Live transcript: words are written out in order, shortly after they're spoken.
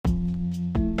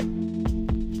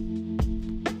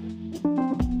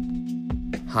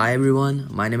Hi everyone,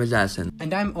 my name is Asin.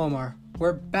 And I'm Omar.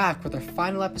 We're back with our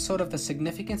final episode of The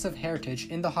Significance of Heritage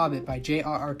in The Hobbit by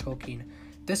J.R.R. Tolkien.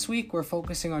 This week we're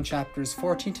focusing on chapters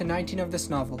 14 to 19 of this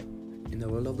novel. In the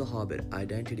world of The Hobbit,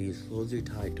 identity is closely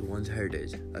tied to one's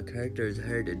heritage. A character's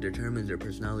heritage determines their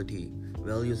personality,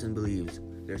 values and beliefs,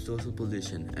 their social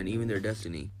position, and even their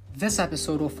destiny. This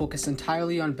episode will focus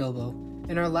entirely on Bilbo.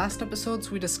 In our last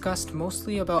episodes, we discussed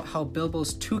mostly about how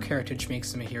Bilbo's Took heritage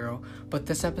makes him a hero, but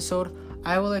this episode,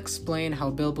 I will explain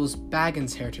how Bilbo's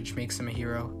Baggins heritage makes him a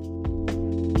hero.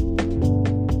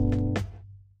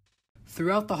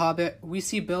 Throughout The Hobbit, we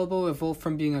see Bilbo evolve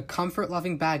from being a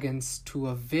comfort-loving Baggins to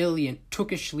a valiant,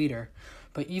 Tookish leader.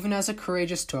 But even as a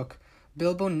courageous Took,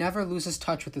 Bilbo never loses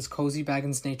touch with his cozy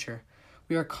Baggins nature.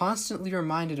 We are constantly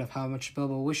reminded of how much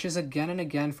Bilbo wishes again and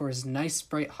again for his nice,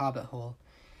 bright hobbit hole.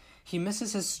 He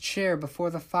misses his chair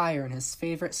before the fire in his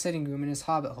favorite sitting room in his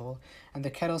hobbit hole, and the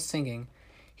kettle singing.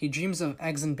 He dreams of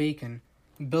eggs and bacon.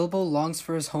 Bilbo longs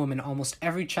for his home in almost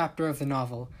every chapter of the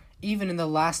novel, even in the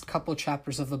last couple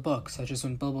chapters of the book, such as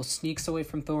when Bilbo sneaks away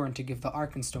from Thorin to give the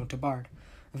Arkenstone to Bard.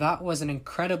 That was an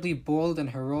incredibly bold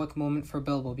and heroic moment for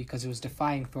Bilbo because he was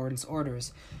defying Thorin's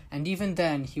orders, and even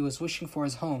then he was wishing for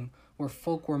his home, where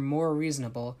folk were more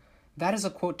reasonable. That is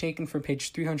a quote taken from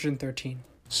page 313.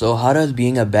 So how does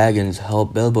being a Baggins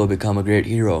help Bilbo become a great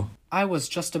hero? I was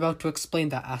just about to explain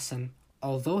that, Asin.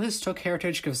 Although his Took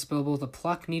heritage gives Bilbo the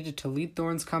pluck needed to lead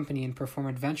Thorin's company and perform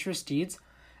adventurous deeds,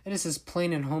 it is his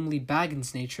plain and homely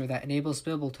Baggins nature that enables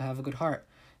Bilbo to have a good heart,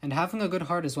 and having a good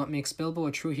heart is what makes Bilbo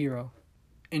a true hero.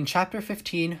 In chapter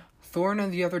 15, Thorin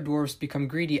and the other dwarves become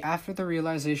greedy after the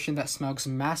realization that Smaug's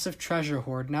massive treasure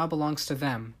hoard now belongs to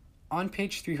them. On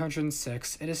page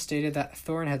 306, it is stated that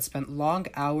Thorin had spent long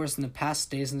hours in the past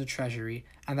days in the treasury,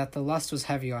 and that the lust was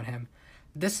heavy on him.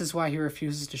 This is why he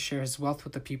refuses to share his wealth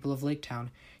with the people of Lake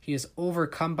Town. He is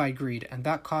overcome by greed, and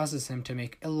that causes him to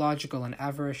make illogical and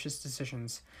avaricious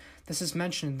decisions. This is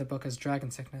mentioned in the book as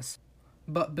dragon sickness.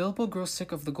 But Bilbo grows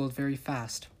sick of the gold very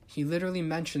fast. He literally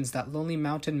mentions that Lonely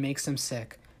Mountain makes him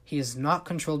sick. He is not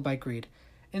controlled by greed.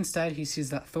 Instead, he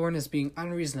sees that Thorin is being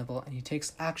unreasonable, and he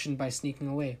takes action by sneaking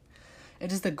away.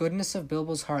 It is the goodness of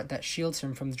Bilbo's heart that shields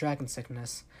him from the dragon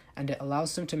sickness, and it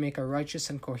allows him to make a righteous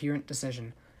and coherent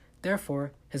decision.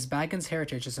 Therefore, his Baggins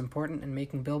heritage is important in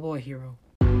making Bilbo a hero.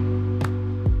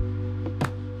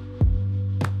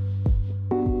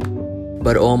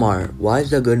 But Omar, why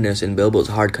is the goodness in Bilbo's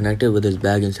heart connected with his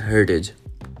Baggins heritage?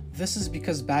 This is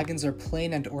because Baggins are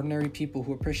plain and ordinary people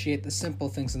who appreciate the simple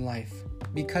things in life.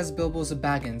 Because Bilbo is a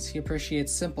Baggins, he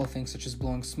appreciates simple things such as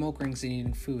blowing smoke rings and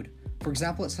eating food. For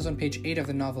example, it says on page 8 of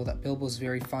the novel that Bilbo is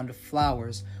very fond of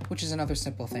flowers, which is another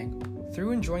simple thing. Through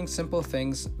enjoying simple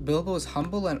things, Bilbo is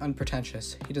humble and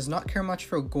unpretentious. He does not care much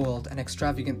for gold and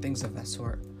extravagant things of that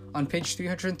sort. On page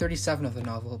 337 of the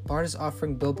novel, Bard is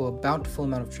offering Bilbo a bountiful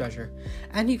amount of treasure,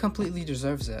 and he completely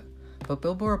deserves it. But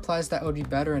Bilbo replies that it would be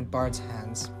better in Bard's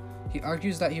hands. He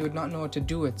argues that he would not know what to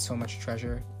do with so much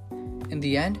treasure. In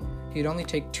the end, he'd only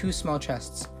take 2 small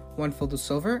chests, one filled with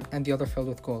silver and the other filled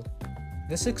with gold.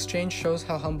 This exchange shows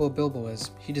how humble Bilbo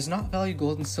is. He does not value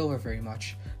gold and silver very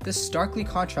much. This starkly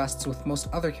contrasts with most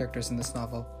other characters in this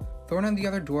novel. Thorin and the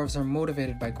other dwarves are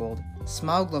motivated by gold.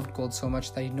 Smaug loved gold so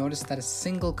much that he noticed that a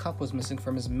single cup was missing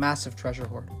from his massive treasure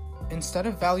hoard. Instead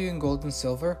of valuing gold and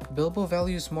silver, Bilbo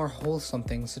values more wholesome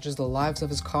things such as the lives of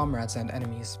his comrades and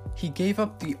enemies. He gave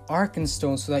up the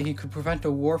Arkenstone so that he could prevent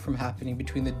a war from happening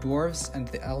between the dwarves and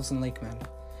the elves and lakemen.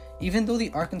 Even though the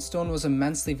Arkenstone was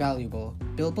immensely valuable,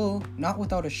 Bilbo, not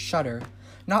without a shudder,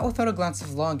 not without a glance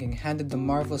of longing, handed the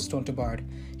marvelous stone to Bard.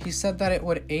 He said that it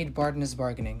would aid Bard in his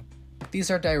bargaining. These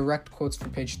are direct quotes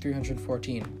from page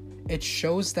 314. It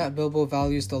shows that Bilbo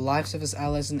values the lives of his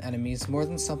allies and enemies more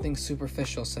than something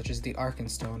superficial such as the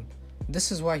Arkenstone.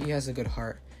 This is why he has a good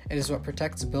heart. It is what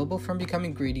protects Bilbo from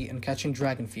becoming greedy and catching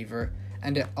dragon fever,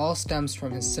 and it all stems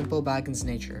from his simple Baggins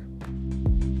nature.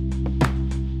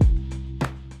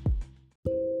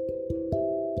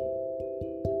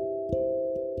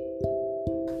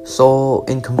 So,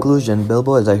 in conclusion,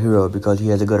 Bilbo is a hero because he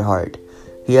has a good heart.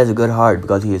 He has a good heart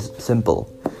because he is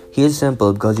simple. He is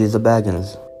simple because he is a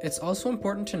Baggins. It's also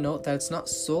important to note that it's not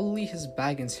solely his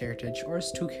Baggins heritage or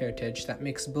his Took heritage that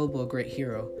makes Bilbo a great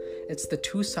hero. It's the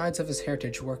 2 sides of his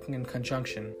heritage working in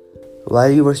conjunction.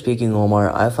 While you were speaking,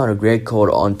 Omar, I found a great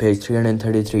quote on page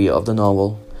 333 of the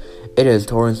novel. It is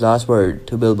Thorin's last word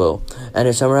to Bilbo, and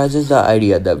it summarizes the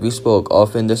idea that we spoke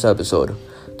of in this episode.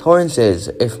 Thorin says,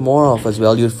 if more of us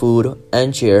valued food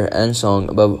and cheer and song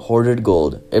above hoarded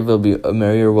gold, it will be a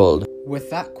merrier world.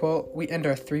 With that quote, we end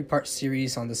our 3-part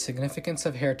series on the significance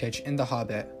of heritage in The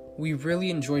Hobbit. We really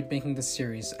enjoyed making this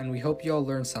series, and we hope you all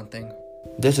learned something.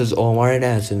 This is Omar and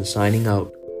Anson signing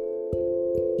out.